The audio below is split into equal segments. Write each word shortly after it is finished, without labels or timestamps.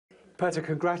Petr,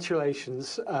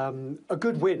 congratulations. A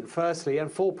good win, firstly,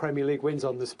 and 4 Premier League wins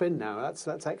on the spin now.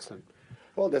 That's excellent.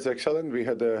 Well, that's excellent. We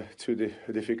had two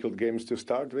difficult games to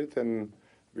start with, and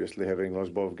obviously having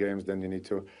lost both games, then you need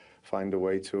to find a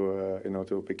way to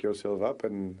to pick yourself up.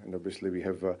 And obviously we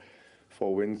have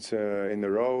 4 wins in a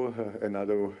row.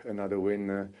 Another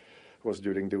win was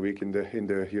during the week in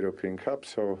the European Cup.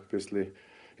 So obviously,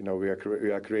 we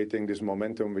are creating this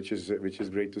momentum, which is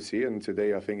great to see. And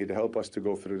today, I think it helped us to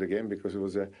go through the game because it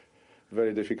was a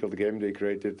very difficult game. They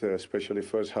created, especially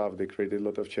first half, they created a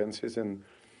lot of chances, and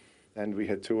we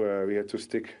had to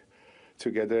stick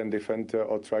together and defend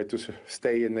or try to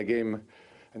stay in the game.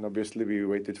 And obviously, we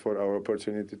waited for our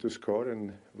opportunity to score,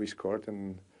 and we scored,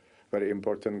 and very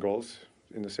important goals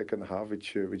in the second half,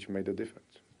 which made a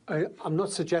difference. I'm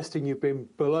not suggesting you've been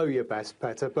below your best,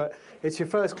 Petr, but it's your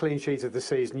first clean sheet of the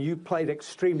season. You played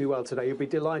extremely well today. You'll be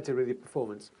delighted with your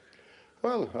performance.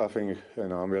 Well, I think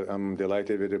I'm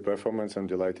delighted with the performance. I'm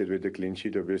delighted with the clean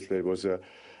sheet. Obviously,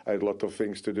 I had a lot of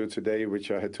things to do today,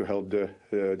 which I had to help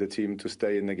the team to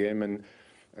stay in the game,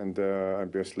 and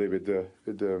obviously with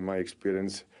my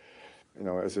experience,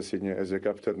 as a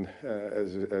captain,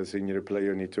 as a senior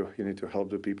player, you need to help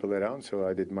the people around. So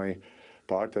I did my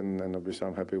part, and obviously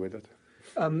I'm happy with it.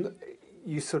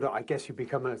 I guess you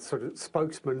become a sort of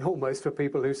spokesman almost for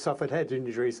people who suffered head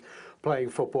injuries playing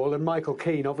football. And Michael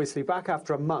Keane, obviously back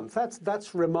after a month.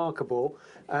 That's remarkable.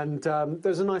 And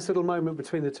there's a nice little moment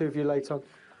between the two of you later on.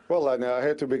 Well, I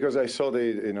had to, because I saw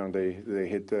they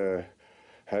hit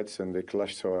heads and they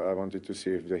clashed. So I wanted to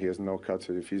see if he has no cuts,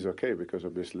 if he's okay, because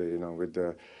obviously with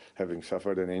having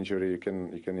suffered an injury, you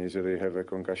can easily have a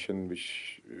concussion.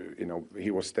 Which he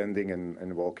was standing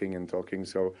and walking and talking,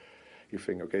 so you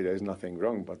think, okay, there's nothing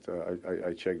wrong, but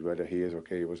I checked whether he is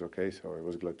okay. He was okay, so I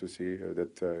was glad to see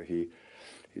that he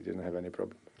didn't have any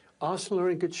problem. Arsenal are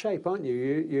in good shape, aren't you?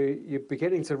 You're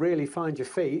beginning to really find your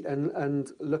feet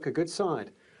and look a good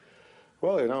side.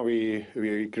 Well, we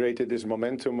created this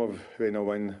momentum of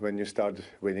when you start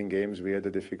winning games. We had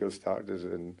a difficult start,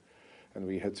 and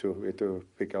we had to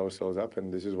pick ourselves up,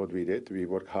 and this is what we did. We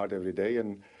work hard every day,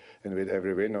 and with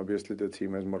every win, obviously the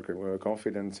team has more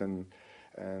confidence, and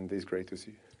it's great to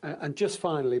see. And just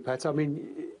finally, Petr, I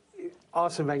mean,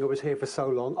 Arsene Wenger was here for so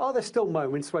long. Are there still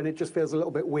moments when it just feels a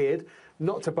little bit weird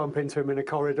not to bump into him in a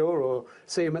corridor or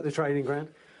see him at the training ground?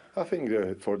 I think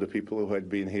for the people who had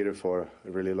been here for a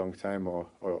really long time, or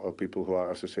people who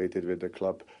are associated with the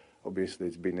club, obviously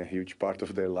it's been a huge part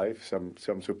of their life.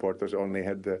 Some supporters only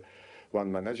had one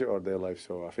manager all their life,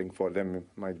 so I think for them it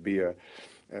might be a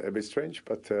bit strange.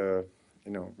 But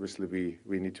obviously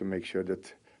we need to make sure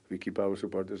that we keep our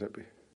supporters happy.